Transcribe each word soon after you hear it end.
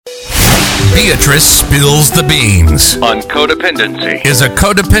Beatrice Spills the Beans on codependency is a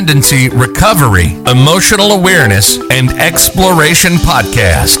codependency recovery, emotional awareness, and exploration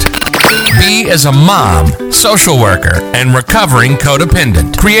podcast. B is a mom, social worker, and recovering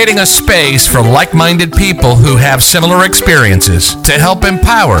codependent, creating a space for like-minded people who have similar experiences to help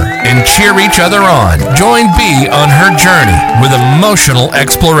empower and cheer each other on. Join B on her journey with emotional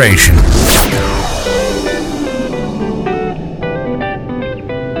exploration.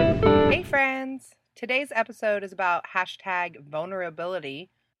 Today's episode is about #vulnerability.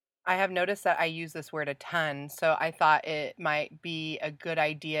 I have noticed that I use this word a ton, so I thought it might be a good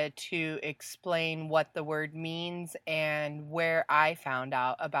idea to explain what the word means and where I found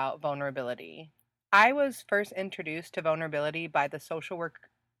out about vulnerability. I was first introduced to vulnerability by the social work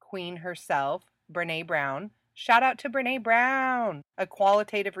queen herself, Brené Brown. Shout out to Brené Brown, a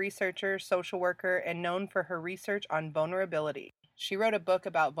qualitative researcher, social worker, and known for her research on vulnerability. She wrote a book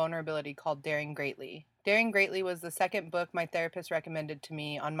about vulnerability called Daring Greatly. Daring Greatly was the second book my therapist recommended to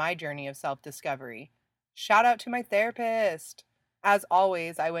me on my journey of self-discovery. Shout out to my therapist! As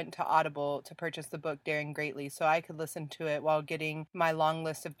always, I went to Audible to purchase the book Daring Greatly so I could listen to it while getting my long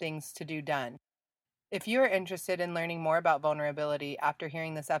list of things to do done. If you are interested in learning more about vulnerability after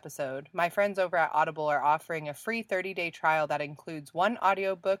hearing this episode, my friends over at Audible are offering a free 30-day trial that includes one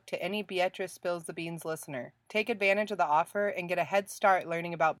audiobook to any Beatrice Spills the Beans listener. Take advantage of the offer and get a head start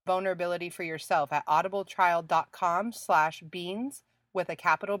learning about vulnerability for yourself at audibletrial.com/beans with a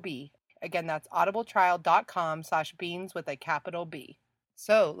capital B. Again, that's audibletrial.com/beans with a capital B.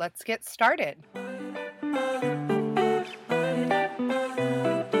 So let's get started.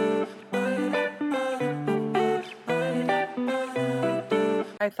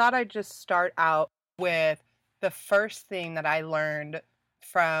 I thought I'd just start out with the first thing that I learned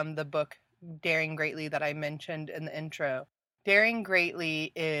from the book Daring Greatly that I mentioned in the intro. Daring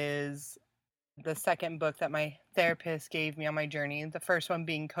Greatly is the second book that my therapist gave me on my journey, the first one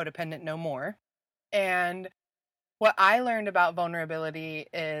being Codependent No More. And what I learned about vulnerability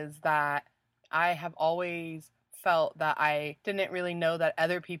is that I have always felt that I didn't really know that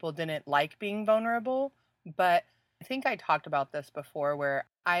other people didn't like being vulnerable, but I think I talked about this before where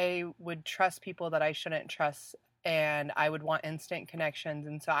I would trust people that I shouldn't trust and I would want instant connections,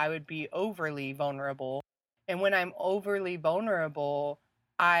 and so I would be overly vulnerable. And when I'm overly vulnerable,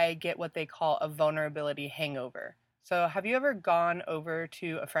 I get what they call a vulnerability hangover. So have you ever gone over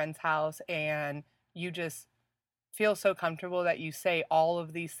to a friend's house and you just feel so comfortable that you say all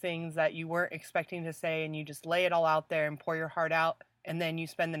of these things that you weren't expecting to say and you just lay it all out there and pour your heart out, and then you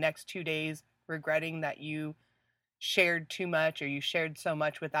spend the next 2 days regretting that you shared too much or you shared so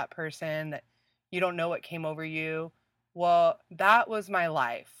much with that person that you don't know what came over you? Well, that was my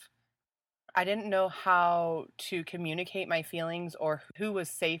life. I didn't know how to communicate my feelings or who was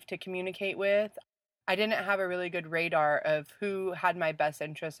safe to communicate with. I didn't have a really good radar of who had my best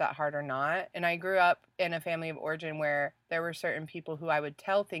interests at heart or not. And I grew up in a family of origin where there were certain people who I would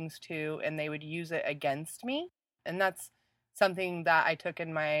tell things to and they would use it against me. And that's something that I took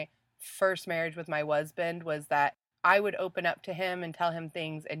in my first marriage with my husband, was that I would open up to him and tell him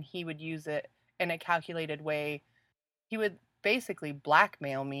things and he would use it in a calculated way. He would basically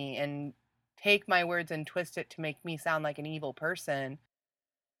blackmail me and take my words and twist it to make me sound like an evil person.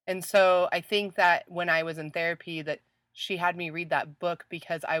 And so I think that when I was in therapy that she had me read that book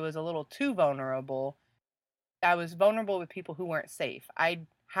because I was a little too vulnerable. I was vulnerable with people who weren't safe. I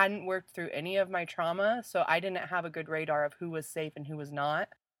hadn't worked through any of my trauma, so I didn't have a good radar of who was safe and who was not.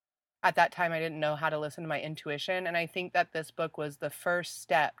 At that time, I didn't know how to listen to my intuition, and I think that this book was the first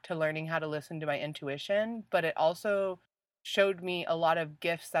step to learning how to listen to my intuition, but it also showed me a lot of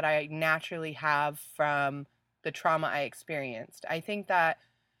gifts that I naturally have from the trauma I experienced. I think that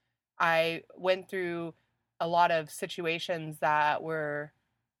I went through a lot of situations that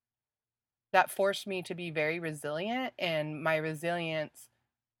forced me to be very resilient, and my resilience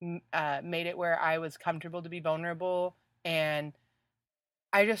made it where I was comfortable to be vulnerable, and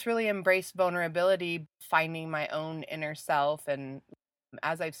I just really embraced vulnerability, finding my own inner self. And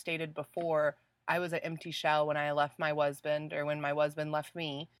as I've stated before, I was an empty shell when I left my husband, or when my husband left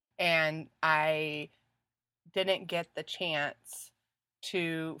me, and I didn't get the chance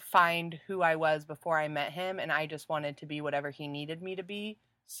to find who I was before I met him, and I just wanted to be whatever he needed me to be.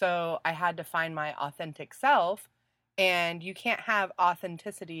 So I had to find my authentic self, and you can't have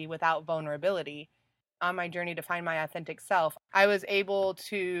authenticity without vulnerability. On my journey to find my authentic self, I was able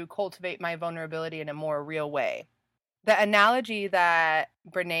to cultivate my vulnerability in a more real way. The analogy that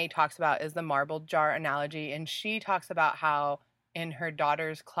Brené talks about is the marble jar analogy, and she talks about how in her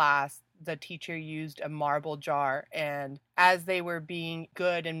daughter's class the teacher used a marble jar, and as they were being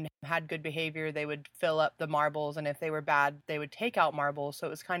good and had good behavior, they would fill up the marbles, and if they were bad, they would take out marbles. So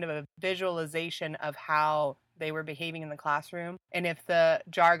it was kind of a visualization of how they were behaving in the classroom. And if the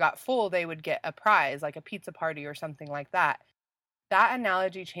jar got full, they would get a prize, like a pizza party or something like that. That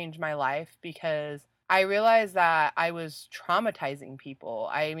analogy changed my life because I realized that I was traumatizing people.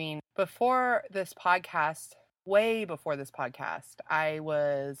 I mean, before this podcast, way before this podcast, I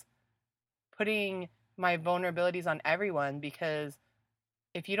was putting my vulnerabilities on everyone, because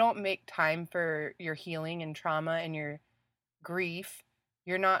if you don't make time for your healing and trauma and your grief,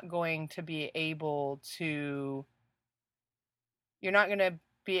 you're not going to be able to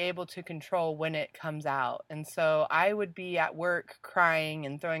control when it comes out. And so I would be at work crying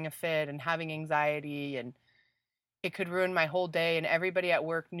and throwing a fit and having anxiety, and it could ruin my whole day. And everybody at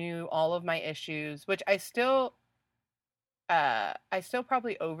work knew all of my issues, which I still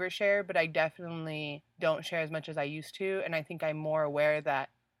probably overshare, but I definitely don't share as much as I used to. And I think I'm more aware that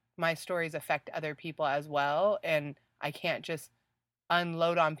my stories affect other people as well. And I can't just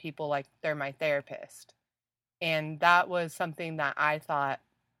unload on people like they're my therapist. And that was something that I thought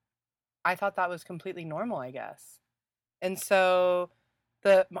that was completely normal, I guess. And so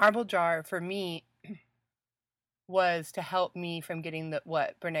the marble jar for me was to help me from getting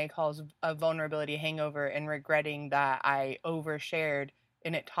what Brene calls a vulnerability hangover, and regretting that I overshared.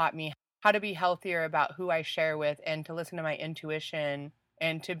 And it taught me how to be healthier about who I share with, and to listen to my intuition,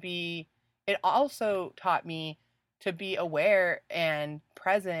 and it also taught me to be aware and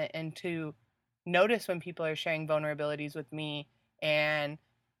present, and to notice when people are sharing vulnerabilities with me, and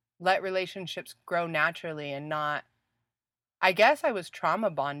let relationships grow naturally, and not, I guess I was trauma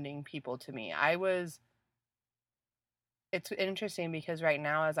bonding people to me. It's interesting because right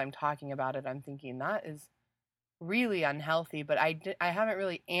now, as I'm talking about it, I'm thinking that is really unhealthy, but I haven't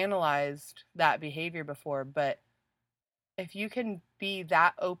really analyzed that behavior before. But if you can be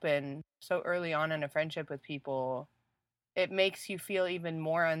that open so early on in a friendship with people, it makes you feel even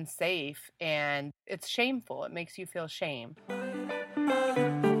more unsafe, and it's shameful. It makes you feel shame.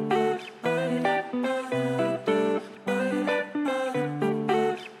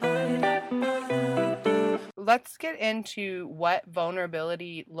 Let's get into what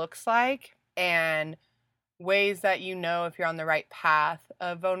vulnerability looks like, and ways that you know if you're on the right path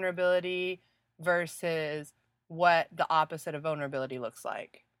of vulnerability versus what the opposite of vulnerability looks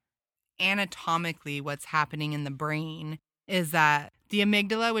like. Anatomically, what's happening in the brain is that the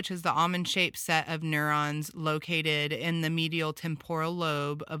amygdala, which is the almond-shaped set of neurons located in the medial temporal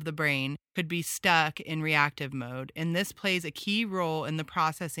lobe of the brain, could be stuck in reactive mode. And this plays a key role in the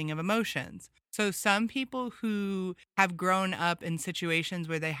processing of emotions. So some people who have grown up in situations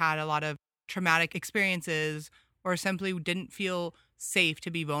where they had a lot of traumatic experiences, or simply didn't feel safe to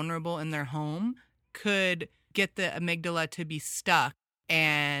be vulnerable in their home, could get the amygdala to be stuck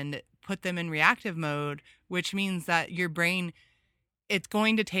and put them in reactive mode, which means that your brain, it's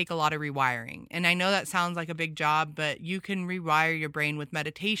going to take a lot of rewiring. And I know that sounds like a big job, but you can rewire your brain with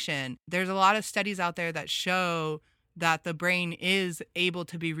meditation. There's a lot of studies out there that show that the brain is able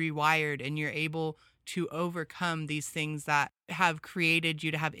to be rewired, and you're able to overcome these things that have created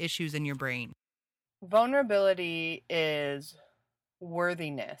you to have issues in your brain. Vulnerability is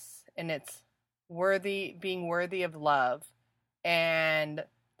worthiness, and it's being worthy of love. And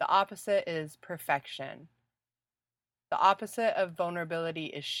the opposite is perfection. The opposite of vulnerability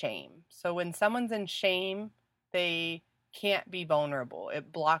is shame. So when someone's in shame, they can't be vulnerable.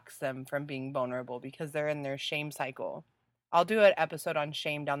 It blocks them from being vulnerable because they're in their shame cycle. I'll do an episode on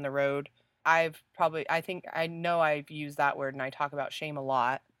shame down the road. I know I've used that word, and I talk about shame a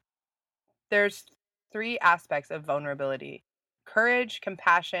lot. There's 3 aspects of vulnerability: courage,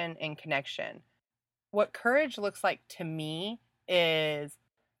 compassion, and connection. What courage looks like to me is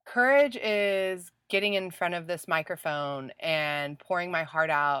getting in front of this microphone and pouring my heart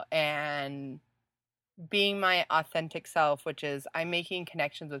out and being my authentic self, which is I'm making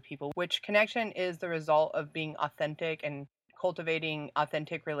connections with people, which connection is the result of being authentic and cultivating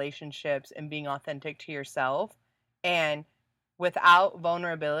authentic relationships and being authentic to yourself. And without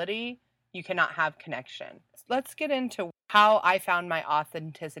vulnerability, you cannot have connection. Let's get into how I found my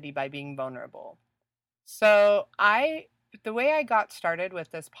authenticity by being vulnerable. So the way I got started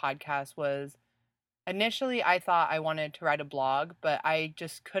with this podcast was, initially I thought I wanted to write a blog, but I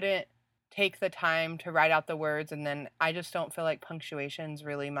just couldn't take the time to write out the words, and then I just don't feel like punctuation's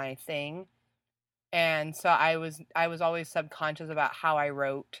really my thing. And so I was always subconscious about how I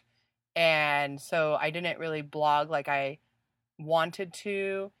wrote, and so I didn't really blog like I wanted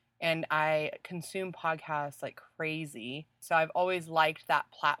to. and I consume podcasts like crazy. So I've always liked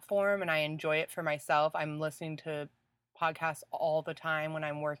that platform and I enjoy it for myself. I'm listening to podcasts all the time when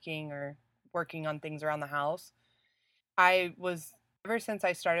I'm working or working on things around the house. Ever since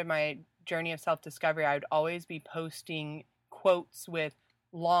I started my journey of self-discovery, I would always be posting quotes with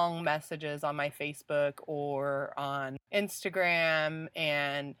long messages on my Facebook or on Instagram,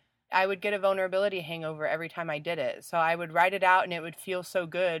 and I would get a vulnerability hangover every time I did it. So I would write it out and it would feel so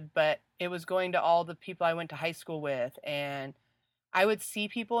good, but it was going to all the people I went to high school with, and I would see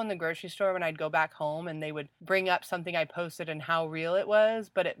people in the grocery store when I'd go back home and they would bring up something I posted and how real it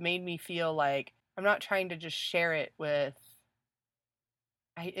was, but it made me feel like I'm not trying to just share it with...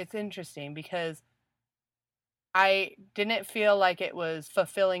 It's interesting because I didn't feel like it was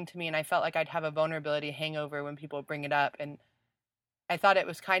fulfilling to me, and I felt like I'd have a vulnerability hangover when people bring it up, and I thought it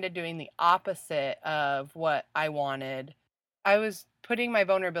was kind of doing the opposite of what I wanted. I was putting my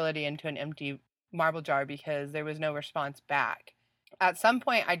vulnerability into an empty marble jar because there was no response back. At some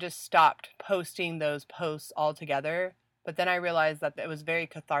point, I just stopped posting those posts altogether, but then I realized that it was very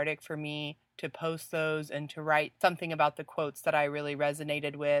cathartic for me to post those and to write something about the quotes that I really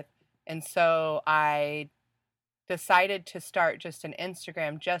resonated with. And so I decided to start just an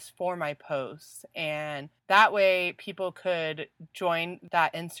Instagram just for my posts. And that way people could join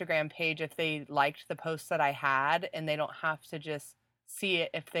that Instagram page if they liked the posts that I had, and they don't have to just see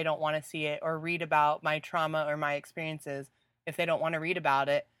it if they don't want to see it, or read about my trauma or my experiences if they don't want to read about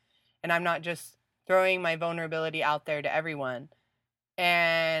it. And I'm not just throwing my vulnerability out there to everyone.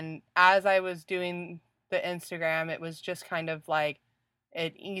 And as I was doing the Instagram, it was just kind of like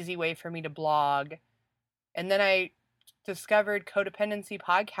an easy way for me to blog. And then I discovered Codependency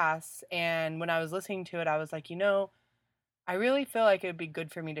podcasts, and when I was listening to it, I was like, I really feel like it would be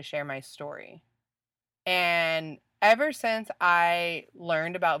good for me to share my story. And ever since I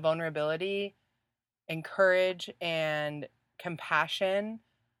learned about vulnerability and courage and compassion,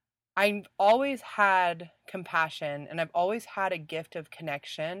 I've always had compassion and I've always had a gift of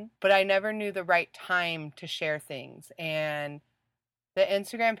connection, but I never knew the right time to share things. And the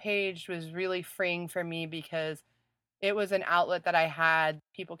Instagram page was really freeing for me because it was an outlet that I had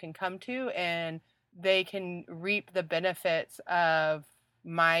people can come to and they can reap the benefits of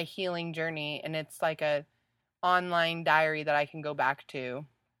my healing journey. And it's like a online diary that I can go back to.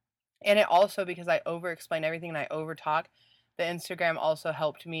 And it also, because I over-explain everything and I over-talk, the Instagram also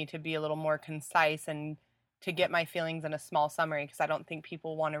helped me to be a little more concise and to get my feelings in a small summary, because I don't think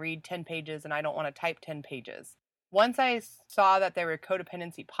people want to read 10 pages and I don't want to type 10 pages. Once I saw that there were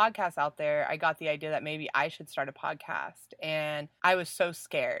codependency podcasts out there, I got the idea that maybe I should start a podcast. And I was so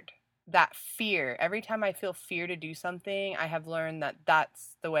scared. That fear, every time I feel fear to do something, I have learned that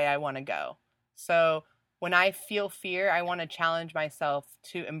that's the way I want to go. So when I feel fear, I want to challenge myself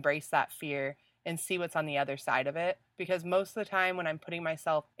to embrace that fear and see what's on the other side of it. Because most of the time when I'm putting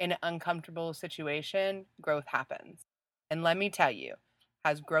myself in an uncomfortable situation, growth happens. And let me tell you,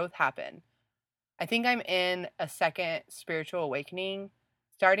 has growth happened? I think I'm in a second spiritual awakening.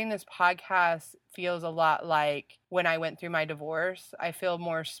 Starting this podcast feels a lot like when I went through my divorce. I feel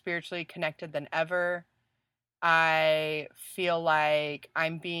more spiritually connected than ever. I feel like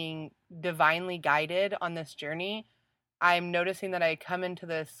I'm being divinely guided on this journey. I'm noticing that I come into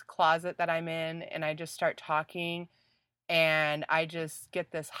this closet that I'm in and I just start talking and I just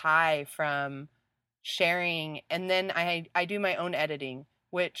get this high from sharing. And then I do my own editing,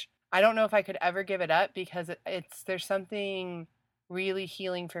 which I don't know if I could ever give it up, because there's something really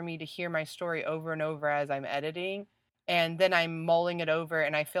healing for me to hear my story over and over as I'm editing. And then I'm mulling it over,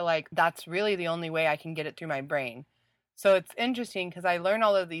 and I feel like that's really the only way I can get it through my brain. So it's interesting because I learn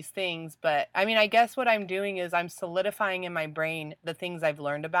all of these things, but I mean, I guess what I'm doing is I'm solidifying in my brain the things I've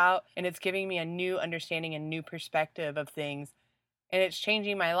learned about, and it's giving me a new understanding and new perspective of things, and it's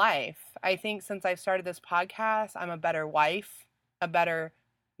changing my life. I think since I've started this podcast, I'm a better wife, a better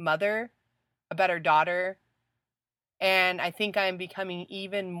mother, a better daughter, and I think I'm becoming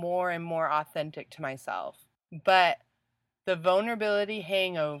even more and more authentic to myself. But the vulnerability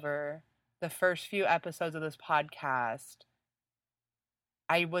hangover, the first few episodes of this podcast,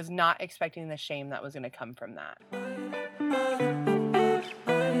 I was not expecting the shame that was going to come from that.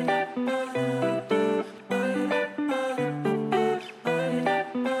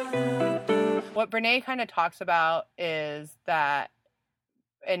 What Brene kind of talks about is that,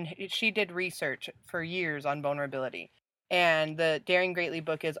 and she did research for years on vulnerability. And the Daring Greatly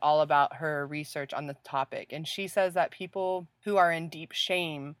book is all about her research on the topic. And she says that people who are in deep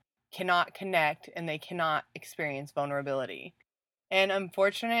shame cannot connect and they cannot experience vulnerability. And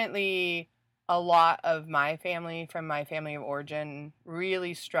unfortunately, a lot of my family from my family of origin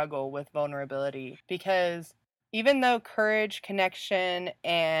really struggle with vulnerability, because even though courage, connection,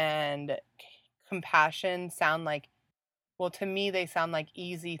 and compassion sound like, well, to me, they sound like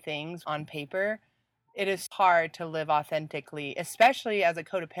easy things on paper, it is hard to live authentically, especially as a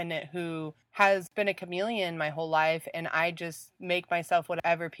codependent who has been a chameleon my whole life, and I just make myself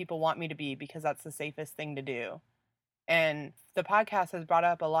whatever people want me to be because that's the safest thing to do. And the podcast has brought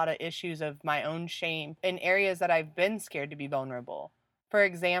up a lot of issues of my own shame in areas that I've been scared to be vulnerable. For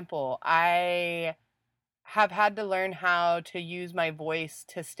example, I have had to learn how to use my voice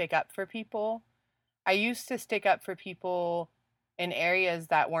to stick up for people. I used to stick up for people in areas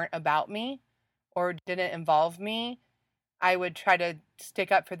that weren't about me or didn't involve me. I would try to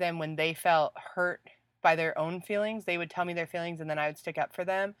stick up for them when they felt hurt by their own feelings. They would tell me their feelings and then I would stick up for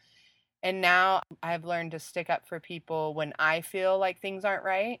them. And now I've learned to stick up for people when I feel like things aren't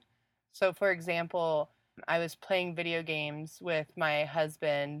right. So, for example, I was playing video games with my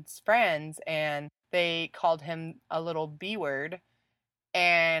husband's friends and they called him a little B word.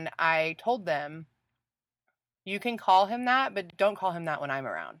 And I told them, you can call him that, but don't call him that when I'm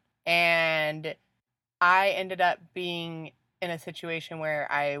around. And I ended up being in a situation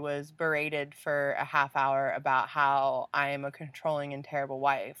where I was berated for a half hour about how I am a controlling and terrible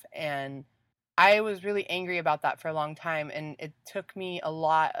wife. And I was really angry about that for a long time. And it took me a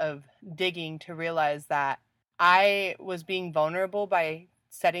lot of digging to realize that I was being vulnerable by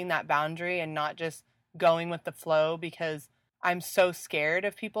setting that boundary and not just going with the flow, because I'm so scared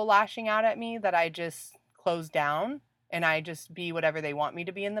of people lashing out at me that I just close down and I just be whatever they want me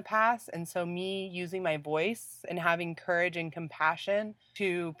to be in the past. And so me using my voice and having courage and compassion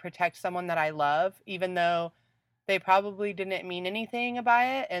to protect someone that I love, even though they probably didn't mean anything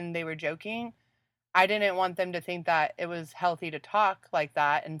by it and they were joking, I didn't want them to think that it was healthy to talk like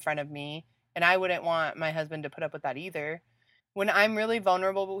that in front of me. And I wouldn't want my husband to put up with that either. When I'm really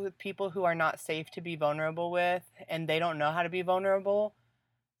vulnerable with people who are not safe to be vulnerable with and they don't know how to be vulnerable,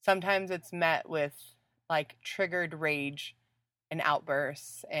 sometimes it's met with like triggered rage and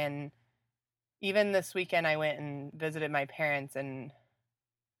outbursts. And even this weekend I went and visited my parents, and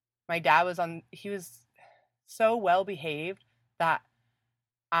my dad he was so well behaved that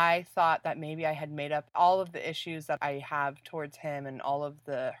I thought that maybe I had made up all of the issues that I have towards him and all of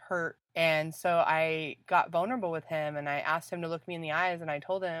the hurt. And so I got vulnerable with him and I asked him to look me in the eyes and I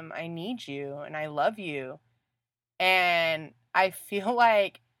told him, I need you and I love you. And I feel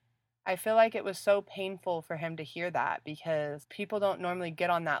like it was so painful for him to hear that, because people don't normally get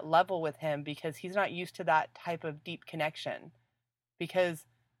on that level with him because he's not used to that type of deep connection, because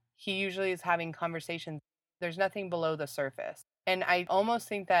he usually is having conversations. There's nothing below the surface. And I almost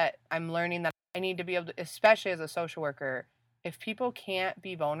think that I'm learning that I need to be able to, especially as a social worker, if people can't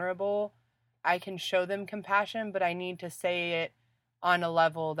be vulnerable, I can show them compassion, but I need to say it on a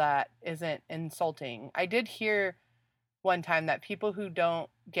level that isn't insulting. I did hear one time that people who don't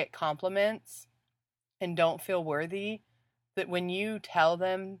get compliments and don't feel worthy, that when you tell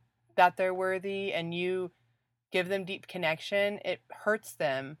them that they're worthy and you give them deep connection, it hurts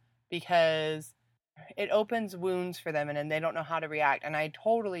them because it opens wounds for them and they don't know how to react. And I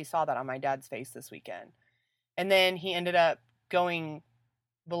totally saw that on my dad's face this weekend. And then he ended up going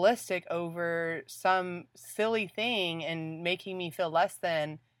ballistic over some silly thing and making me feel less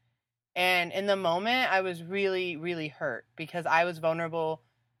than. And in the moment, I was really, really hurt because I was vulnerable.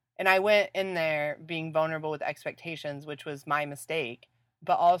 And I went in there being vulnerable with expectations, which was my mistake.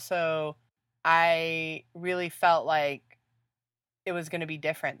 But also, I really felt like it was going to be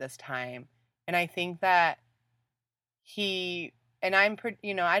different this time. And I think that I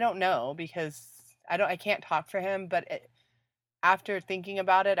don't know because I can't talk for him. But after thinking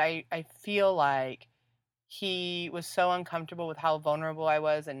about it, I feel like he was so uncomfortable with how vulnerable I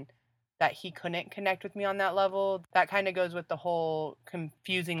was and that he couldn't connect with me on that level. That kind of goes with the whole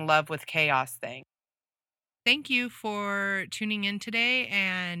confusing love with chaos thing. Thank you for tuning in today.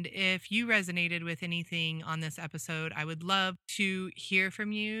 And if you resonated with anything on this episode, I would love to hear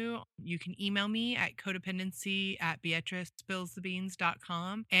from you. You can email me at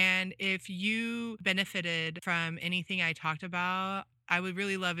codependency@beatricespillsthebeans.com. And if you benefited from anything I talked about, I would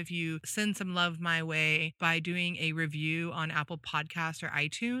really love if you send some love my way by doing a review on Apple Podcasts or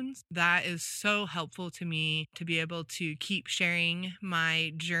iTunes. That is so helpful to me to be able to keep sharing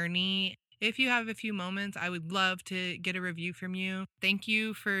my journey. If you have a few moments, I would love to get a review from you. Thank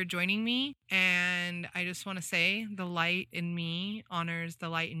you for joining me. And I just want to say the light in me honors the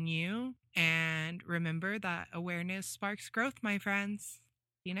light in you. And remember that awareness sparks growth, my friends.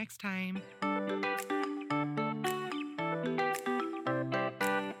 See you next time.